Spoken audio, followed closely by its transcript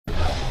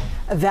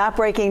That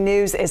breaking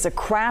news is a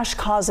crash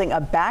causing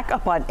a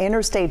backup on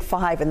Interstate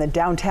 5 in the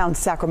downtown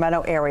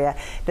Sacramento area.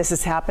 This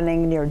is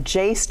happening near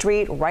J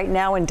Street right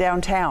now in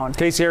downtown.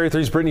 KCRA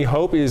 3's Brittany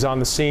Hope is on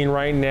the scene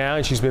right now,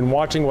 and she's been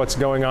watching what's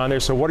going on there.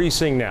 So what are you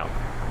seeing now?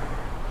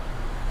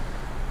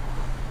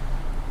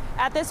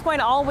 At this point,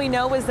 all we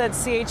know is that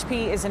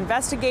CHP is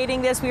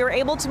investigating this. We were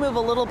able to move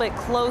a little bit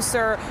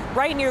closer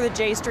right near the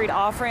J Street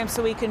off-ramp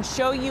so we can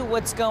show you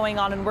what's going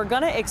on, and we're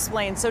going to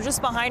explain. So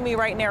just behind me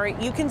right now,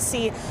 you can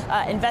see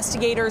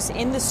investigators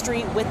in the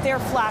street with their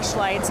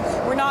flashlights.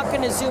 We're not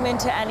going to zoom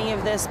into any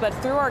of this, but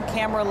through our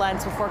camera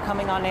lens before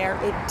coming on air,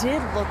 it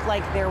did look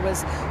like there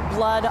was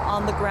blood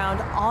on the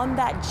ground on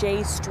that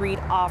J Street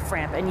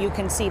off-ramp. And you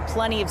can see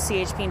plenty of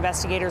CHP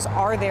investigators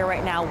are there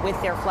right now with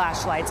their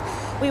flashlights.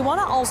 We want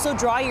to also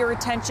draw your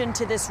attention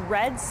to this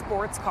red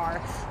sports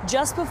car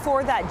just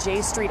before that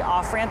J Street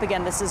off-ramp.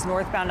 Again, this is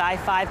northbound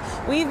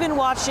I-5. We've been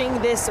watching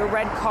this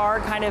red car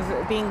kind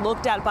of being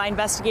looked at by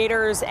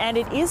investigators, and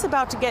it is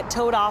about to get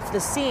towed off the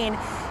scene.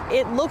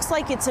 It looks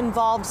like it's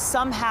involved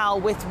somehow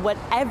with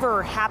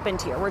whatever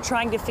happened here. We're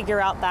trying to figure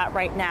out that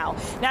right now.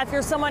 Now, if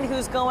you're someone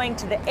who's going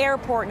to the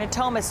airport,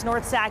 Natomas,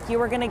 North Sac,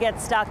 you are going to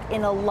get stuck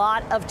in a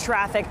lot of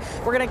traffic.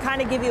 We're going to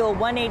kind of give you a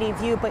 180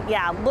 view, but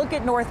yeah, look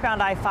at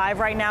northbound I-5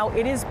 right now.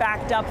 It is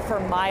backed up for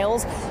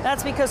miles.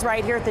 That's because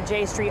right here at the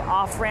J Street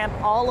off-ramp,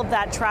 all of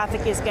that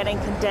traffic is getting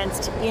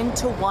condensed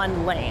into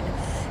one lane.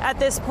 At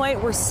this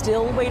point, we're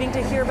still waiting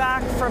to hear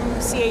back from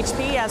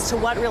CHP as to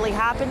what really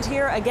happened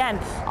here. Again,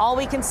 all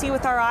we can see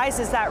with our eyes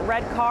is that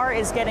red car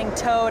is getting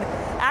towed.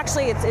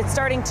 Actually, it's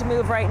starting to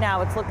move right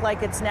now. It's looked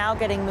like it's now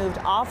getting moved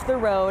off the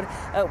road.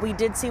 We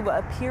did see what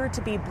appeared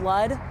to be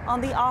blood on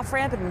the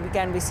off-ramp, and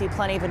again, we see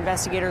plenty of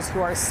investigators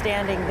who are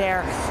standing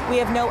there. We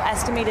have no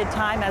estimated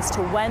time as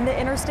to when the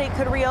interstate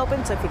could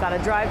reopen, so if you got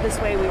to drive this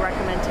way, we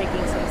recommend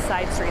taking some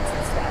side streets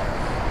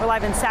instead. We're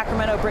live in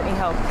Sacramento. Brittany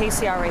Hope,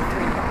 KCRA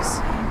 3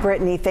 News.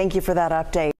 Brittany, thank you for that update.